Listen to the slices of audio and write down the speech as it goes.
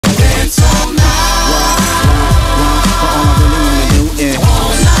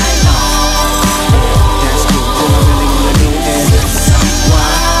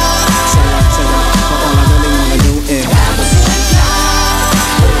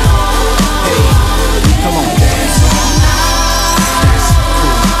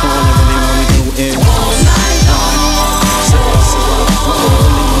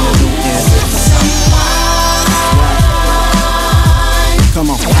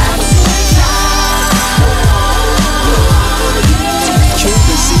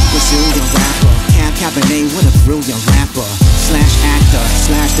Cabernet, what a brilliant rapper, slash actor,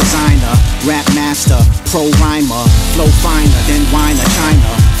 slash designer, rap master, pro rhymer, flow finer than wine or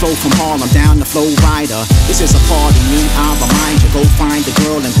China, flow from Harlem down the flow rider. This is a party, me, I'll remind you, go find the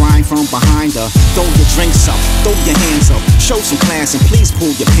girl and grind from behind her. Throw your drinks up, throw your hands up, show some class and please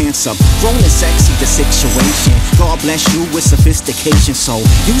pull your pants up. Grown and sexy, the situation, God bless you with sophistication, so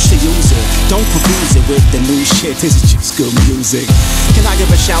you should use it, don't confuse it with the new shit, this is just good music. Can I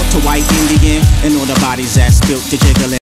give a shout to White Indian and all the bodies that spilt the jiggling?